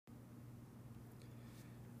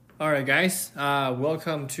All right, guys.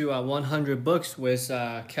 Welcome to 100 Books with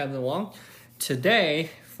Kevin Wong.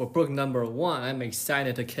 Today, for book number 1, I'm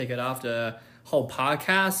excited to kick it off the whole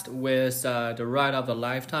podcast with The Ride of a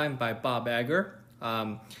Lifetime by Bob Iger.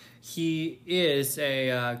 He is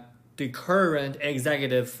the current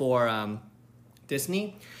executive for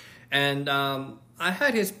Disney, and I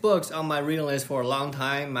had his books on my reading list for a long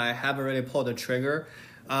time. I haven't really pulled the trigger.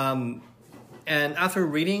 And after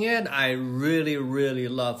reading it, I really, really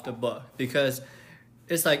loved the book because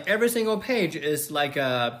it's like every single page is like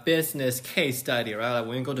a business case study, right? Like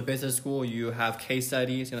when you go to business school, you have case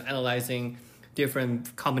studies, analyzing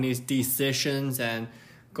different companies' decisions and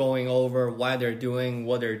going over why they're doing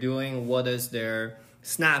what they're doing, what is their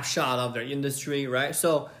snapshot of their industry, right?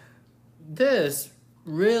 So this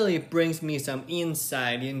really brings me some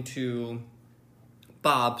insight into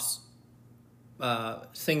Bob's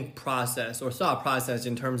think process or thought process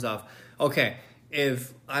in terms of, okay,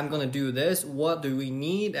 if I'm going to do this, what do we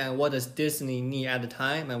need and what does Disney need at the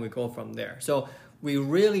time? And we go from there. So we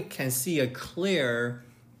really can see a clear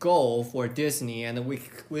goal for Disney, and we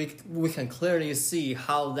can clearly see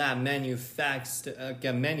how that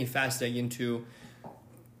get manifested into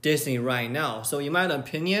Disney right now. So in my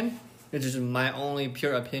opinion, this is my only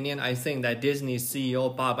pure opinion, I think that Disney's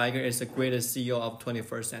CEO, Bob Iger, is the greatest CEO of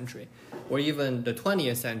 21st century, or even the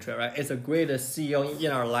 20th century, right? It's the greatest CEO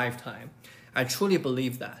in our lifetime. I truly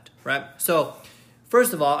believe that, right? So,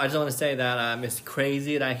 first of all, I just want to say that it's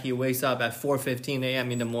crazy that he wakes up at 4:15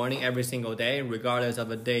 a.m. in the morning every single day, regardless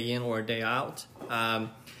of a day in or a day out. I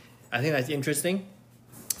think that's interesting.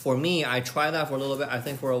 For me, I tried that for a little bit. I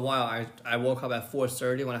think for a while, I woke up at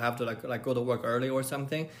 4:30 when I have to like go to work early or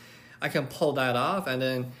something. I can pull that off, and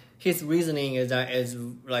then his reasoning is that it's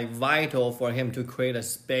like vital for him to create a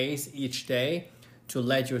space each day to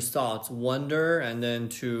let your thoughts wander, and then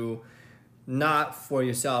to not for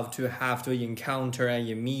yourself to have to encounter an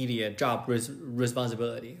immediate job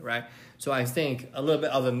responsibility, right? So I think a little bit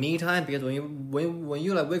of a me time, because when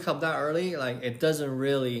you like wake up that early, like it doesn't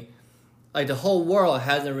really, like the whole world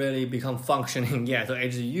hasn't really become functioning yet. So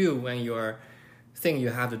it's you and your thing you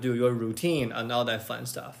have to do, your routine and all that fun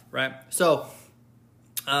stuff, right? So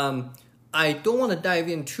I don't want to dive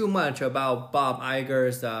in too much about Bob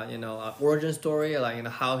Iger's origin story, like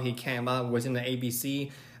how he came up within the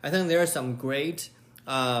ABC. I think there are some great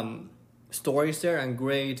stories there and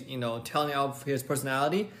great telling of his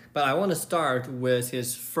personality, but I want to start with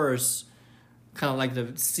his first kind of like the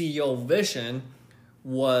CEO vision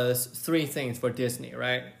was 3 things for Disney,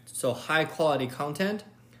 right? So high quality content,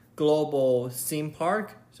 global theme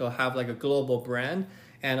park, so have like a global brand,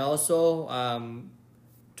 and also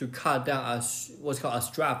to cut down what's called a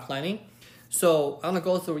strat planning. So I'm gonna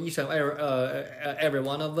go through each and every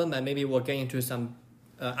one of them, and maybe we'll get into some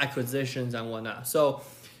acquisitions and whatnot. So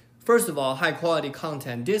first of all, high quality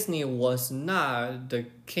content. Disney was not the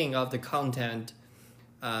king of the content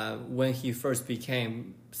when he first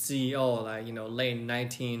became CEO, like late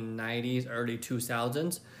 1990s, early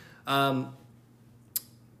 2000s.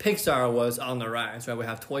 Pixar was on the rise, right? We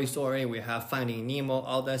have Toy Story, we have Finding Nemo,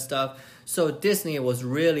 all that stuff. So Disney was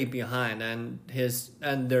really behind, and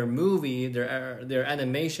their movie, their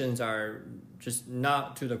animations are just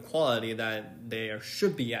not to the quality that they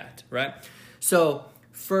should be at, right? So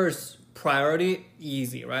first priority,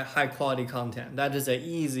 easy, right? High quality content. That is an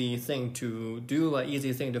easy thing to do, an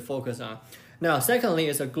easy thing to focus on. Now, secondly,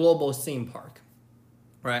 it's a global theme park,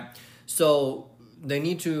 right? So they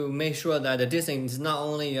need to make sure that the Disney is not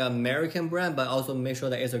only an American brand, but also make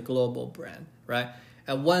sure that it's a global brand, right?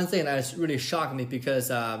 And one thing that's really shocked me, because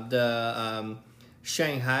the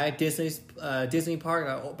Shanghai Disney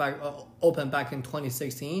park opened back in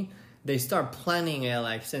 2016. They start planning it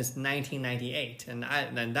like since 1998,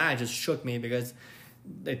 and that just shook me, because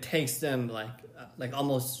it takes them like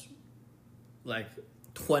almost like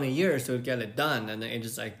 20 years to get it done, and it's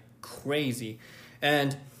just like crazy.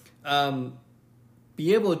 And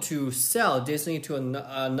be able to sell Disney to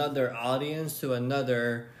another audience, to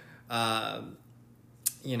another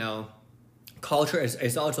culture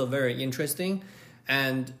is also very interesting.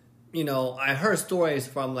 And I heard stories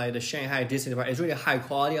from like the Shanghai Disney park. It's really high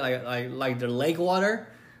quality, like the lake water,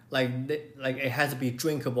 like it has to be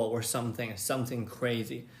drinkable or something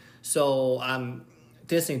crazy. So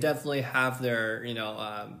Disney definitely have their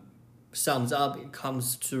thumbs up. It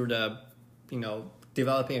comes to the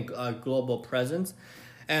developing a global presence.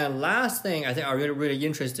 And last thing I think are really, really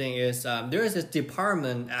interesting is there is this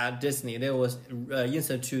department at Disney that was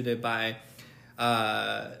instituted by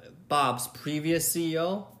Bob's previous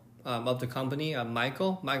CEO of the company,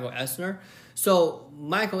 Michael Eisner. So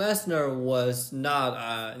Michael Eisner was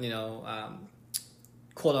not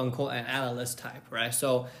quote unquote an analyst type, right?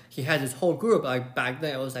 So he had this whole group, like back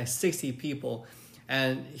then it was like 60 people,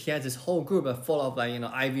 and he had this whole group full of like,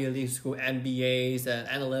 Ivy League school MBAs and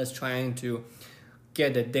analysts trying to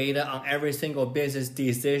get the data on every single business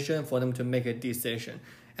decision for them to make a decision.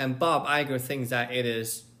 And Bob Iger thinks that it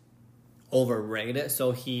is overrated,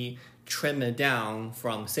 so he trimmed it down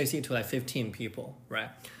from 60 to like 15 people, right?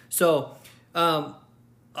 So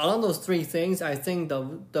along those three things, I think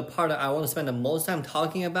the part that I want to spend the most time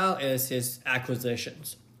talking about is his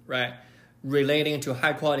acquisitions, right? Relating to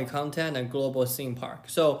high quality content and global theme park.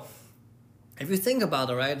 So if you think about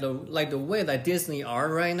it, right, the way that Disney are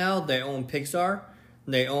right now, they own Pixar,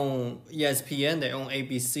 they own ESPN, they own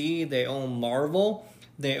ABC, they own Marvel,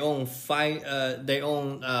 they own part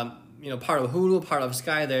of Hulu, part of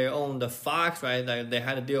Sky, they own the Fox, right? They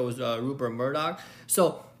had to deal with Rupert Murdoch.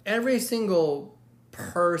 So every single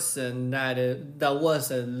person that was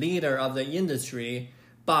a leader of the industry,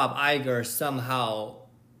 Bob Iger somehow,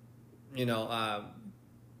 did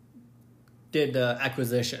the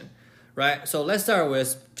acquisition, right? So let's start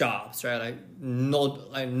with Jobs, right?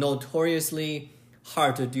 Notoriously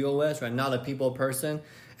hard to deal with, right? Not a people person,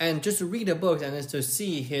 and just to read the book and just to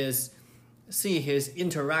see his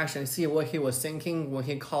interaction, see what he was thinking when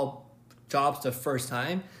he called Jobs the first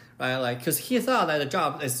time, right? Like, because he thought that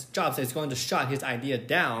Jobs is going to shut his idea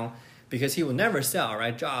down because he will never sell,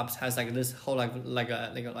 right? Jobs has like this whole like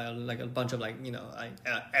a bunch of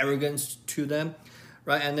arrogance to them,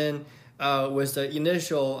 right? And then with the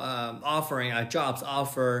initial offering, Jobs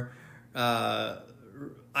offer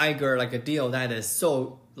Iger like a deal that is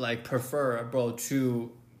so like preferable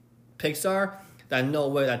to Pixar that no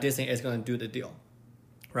way that Disney is going to do the deal,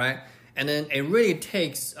 right? And then it really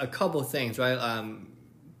takes a couple things, right?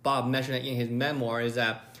 Bob mentioned it in his memoir, is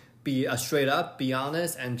that be straight up, be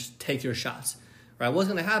honest, and take your shots, right? What's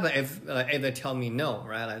going to happen if they tell me no,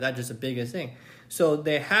 right? Like that's just the biggest thing. So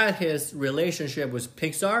they had his relationship with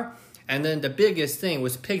Pixar, and then the biggest thing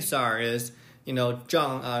with Pixar is,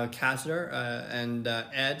 John Lasseter and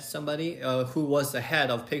Ed, somebody who was the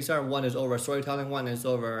head of Pixar. One is over storytelling, one is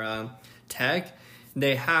over tech.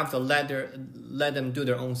 They have to let them do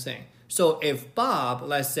their own thing. So if Bob,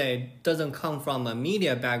 let's say, doesn't come from a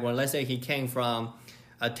media background, let's say he came from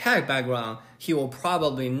a tech background, he will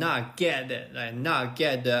probably not get it, not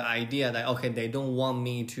get the idea that, okay, they don't want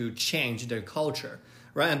me to change their culture,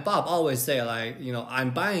 right? And Bob always say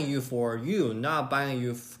I'm buying you for you, not buying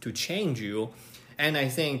you to change you. And I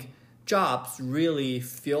think Jobs really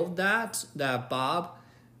feel that Bob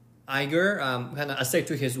Iger kind of stick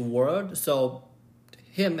to his word. So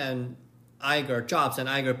him and Jobs and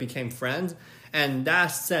Iger became friends, and that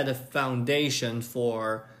set a foundation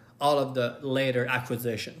for all of the later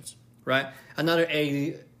acquisitions, right? Another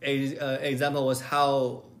example was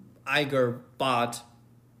how Iger bought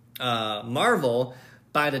Marvel.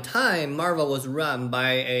 By the time Marvel was run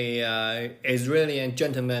by a Israeli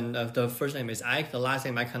gentleman, the first name is Ike, the last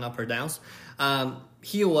name I cannot pronounce.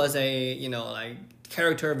 He was a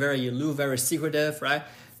character, very aloof, very secretive, right?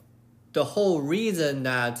 The whole reason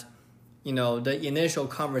that the initial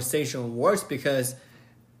conversation works because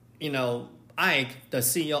Ike, the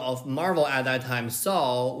CEO of Marvel at that time,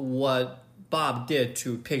 saw what Bob did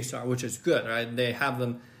to Pixar, which is good, right? They have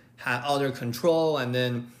them had other control, and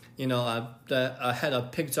then the head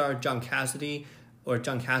of Pixar, John Cassaday,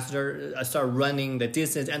 start running the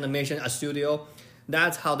Disney animation studio.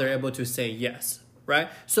 That's how they're able to say yes, right?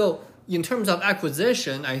 So in terms of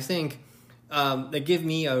acquisition, I think they give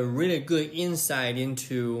me a really good insight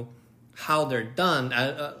into how they're done,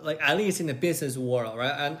 at least in the business world,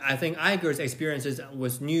 right? And I think Iger's experiences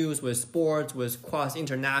with news, with sports, with cross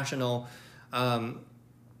international,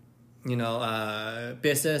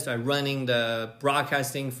 business, running the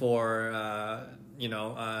broadcasting for,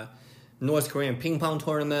 North Korean ping pong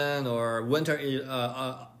tournament or Winter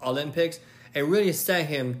Olympics, it really set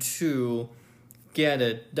him to get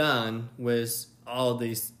it done with all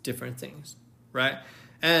these different things, right?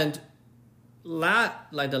 And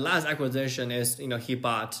the last acquisition is, he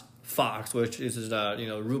bought Fox, which is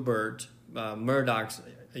Rupert Murdoch's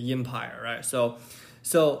empire, right? So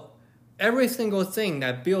every single thing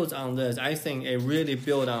that builds on this, I think it really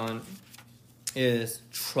built on is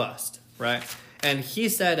trust, right? And he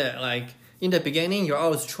said it in the beginning, you're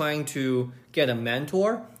always trying to get a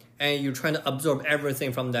mentor and you're trying to absorb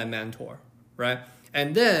everything from that mentor, right?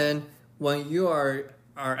 And then when you are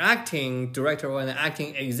acting director or an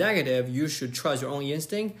acting executive, you should trust your own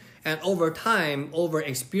instinct. And over time, over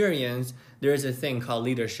experience, there's a thing called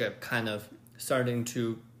leadership kind of starting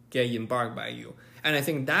to get embarked by you. And I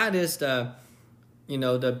think that is the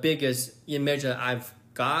biggest image that I've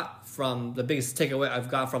got from the biggest takeaway I've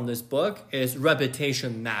got from this book is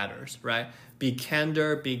reputation matters, right? Be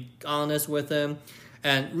candor, be honest with him,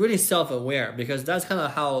 and really self-aware, because that's kind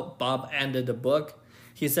of how Bob ended the book.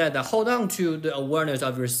 He said that hold on to the awareness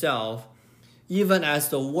of yourself, even as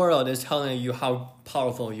the world is telling you how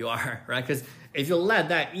powerful you are, right? Because if you let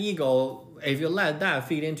that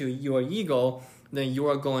feed into your ego, then you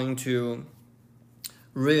are going to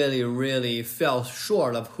really, really fell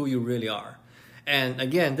short of who you really are. And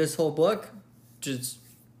again, this whole book, just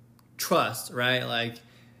trust, right? Like,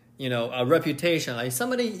 a reputation. Like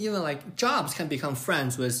somebody, even like Jobs can become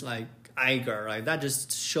friends with like Iger, right? That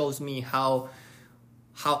just shows me how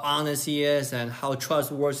honest he is and how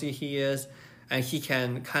trustworthy he is. And he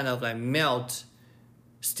can kind of like melt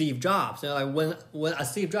Steve Jobs. Like when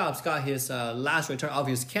Steve Jobs got his last return of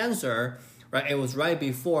his cancer, right? It was right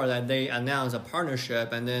before that they announced a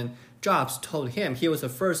partnership, and then Jobs told him, he was the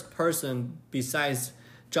first person besides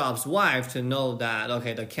Jobs' wife to know that,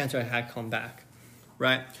 okay, the cancer had come back,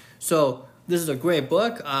 right? So this is a great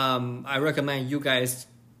book. I recommend you guys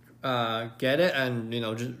get it and,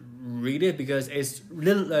 just read it, because it's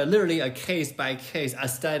literally a case by case, a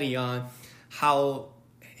study on how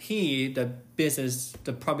he,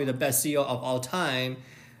 probably the best CEO of all time,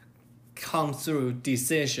 come through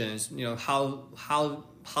decisions. How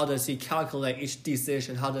does he calculate each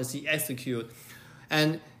decision? How does he execute?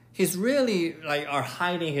 And he's really are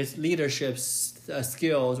hiding his leadership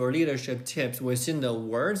skills or leadership tips within the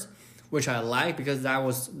words, which I like, because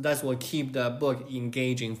that's what keep the book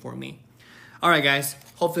engaging for me. All right, guys.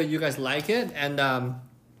 Hopefully you guys like it, and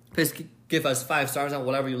please give us 5 stars on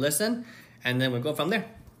whatever you listen, and then we'll go from there.